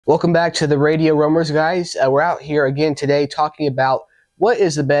Welcome back to the Radio Roamers, guys. We're out here again today talking about what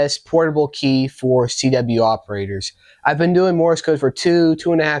is the best portable key for CW operators. I've been doing Morse code for two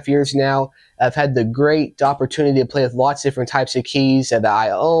and a half years now. I've had the great opportunity to play with lots of different types of keys that I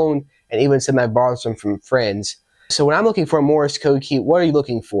own, and even some I borrowed from friends. So when I'm looking for a Morse code key, what are you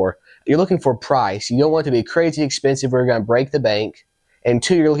looking for? You're looking for price. You don't want it to be crazy expensive where you're going to break the bank. And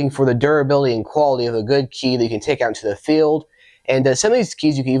two, you're looking for the durability and quality of a good key that you can take out into the field. And some of these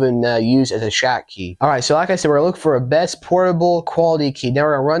keys you can even use as a shack key. Alright, so like I said, we're going to look for a best portable quality key. Now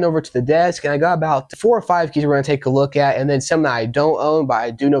we're going to run over to the desk, and I got about 4 or 5 keys we're going to take a look at, and then some that I don't own, but I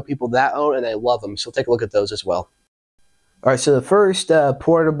do know people that own, and I love them. So we'll take a look at those as well. Alright, so the first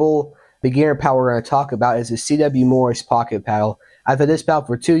portable beginner paddle we're going to talk about is the CW Morse pocket paddle. I've had this paddle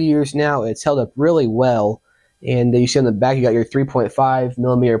for 2 years now. It's held up really well. And you see on the back you got your 3.5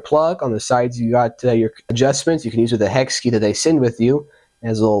 millimeter plug. On the sides you got your adjustments. You can use with a hex key that they send with you.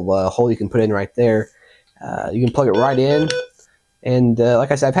 There's a little hole you can put in right there. You can plug it right in. And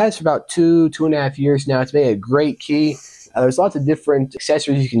like I said, I've had this for about two and a half years now. It's made a great key. There's lots of different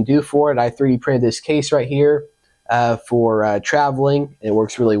accessories you can do for it. I 3D printed this case right here for traveling. And it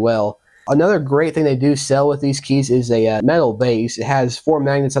works really well. Another great thing they do sell with these keys is a metal base. It has 4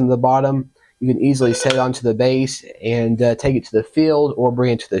 magnets on the bottom. You can easily set it onto the base and take it to the field or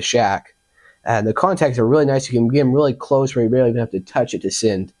bring it to the shack. And the contacts are really nice. You can get them really close where you barely even have to touch it to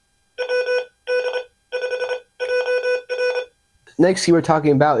send. Next key we're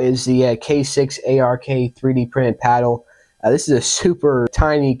talking about is the K6 ARK 3D printed paddle. This is a super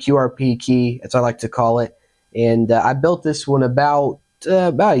tiny QRP key, as I like to call it. And I built this one about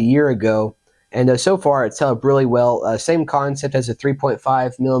a year ago. And so far it's held up really well. Same concept as a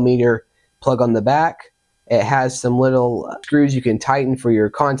 3.5 millimeter plug on the back. It has some little screws you can tighten for your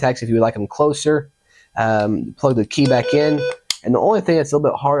contacts if you would like them closer. Plug the key back in, and the only thing that's a little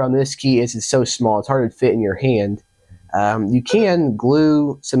bit hard on this key is it's so small. It's hard to fit in your hand. You can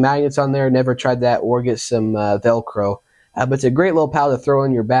glue some magnets on there. Never tried that, or get some Velcro. But it's a great little paddle to throw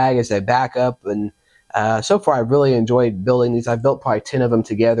in your bag as a backup. And so far I've really enjoyed building these. I've built probably 10 of them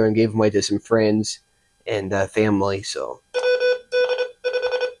together and gave them away to some friends and family. So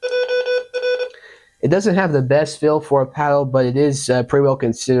it doesn't have the best feel for a paddle, but it is pretty well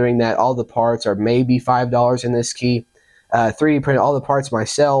considering that all the parts are maybe $5 in this key. 3D printed all the parts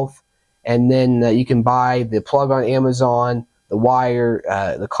myself, and then you can buy the plug on Amazon, the wire,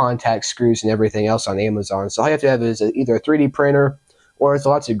 the contact screws, and everything else on Amazon. So all you have to have is either a 3D printer, or there's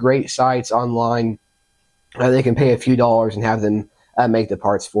lots of great sites online. They can pay a few dollars and have them make the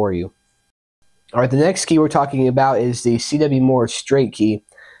parts for you. All right, the next key we're talking about is the CW Morse straight key.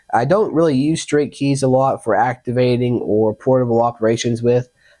 I don't really use straight keys a lot for activating or portable operations with,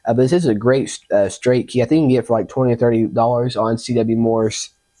 but this is a great straight key. I think you can get it for like $20 or $30 on CW Morse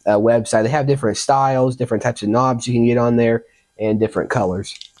website. They have different styles, different types of knobs you can get on there, and different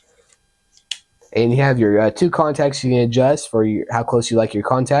colors. And you have your 2 contacts you can adjust for how close you like your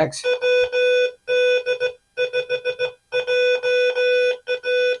contacts.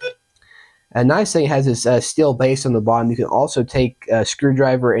 A nice thing, it has this steel base on the bottom. You can also take a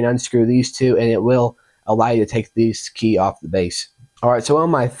screwdriver and unscrew these two, and it will allow you to take this key off the base. Alright, so one of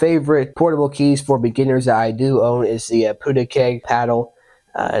my favorite portable keys for beginners that I do own is the Puda Keg paddle.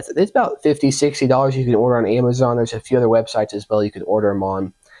 It's about $50, $60 you can order on Amazon. There's a few other websites as well you can order them on.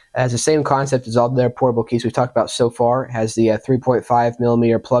 It has the same concept as all the other portable keys we've talked about so far. It has the 3.5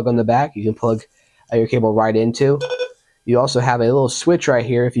 millimeter plug on the back you can plug your cable right into. You also have a little switch right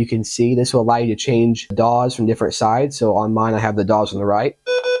here, if you can see. This will allow you to change DAWs from different sides. So on mine, I have the DAWs on the right.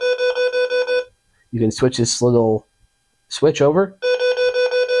 You can switch this little switch over.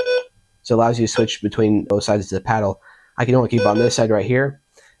 So it allows you to switch between both sides of the paddle. I can only keep it on this side right here.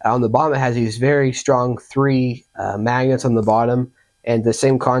 On the bottom, it has these very strong 3 magnets on the bottom. And the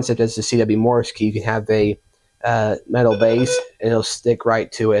same concept as the CW Morse key. You can have a metal base, and it'll stick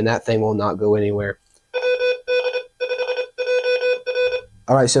right to it, and that thing will not go anywhere.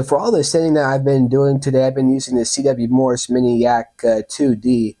 Alright, so for all the sending that I've been doing today, I've been using the CW Morse Mini Yak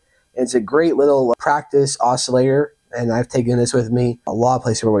 2D. It's a great little practice oscillator, and I've taken this with me a lot of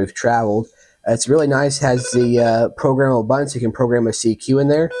places where we've traveled. It's really nice. It has the programmable buttons. You can program a CQ in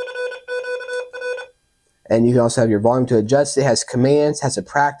there. And you can also have your volume to adjust. It has commands, has a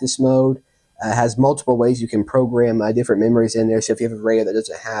practice mode, has multiple ways you can program different memories in there. So if you have a radio that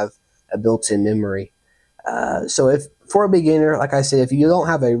doesn't have a built-in memory. So if for a beginner, like I said, if you don't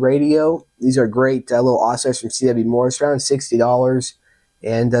have a radio, these are great little oscillators from CW Morse, around $60.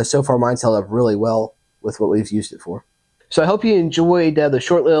 And so far mine's held up really well with what we've used it for. So I hope you enjoyed the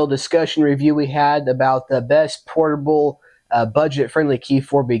short little discussion review we had about the best portable budget-friendly key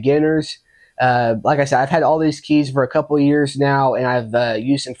for beginners. Like I said, I've had all these keys for a couple years now, and I've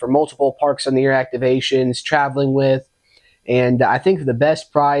used them for multiple parks on the air activations, traveling with, and I think the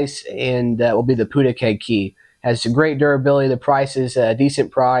best price and will be the Puda Keg key. Has great durability. The price is a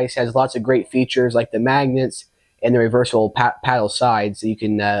decent price. Has lots of great features like the magnets and the reversible paddle sides that you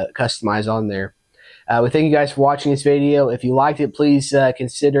can customize on there. We thank you guys for watching this video. If you liked it, please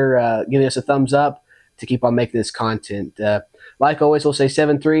consider giving us a thumbs up to keep on making this content. Like always, we'll say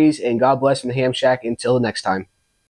 7 threes, and God bless from the Ham Shack. Until the next time.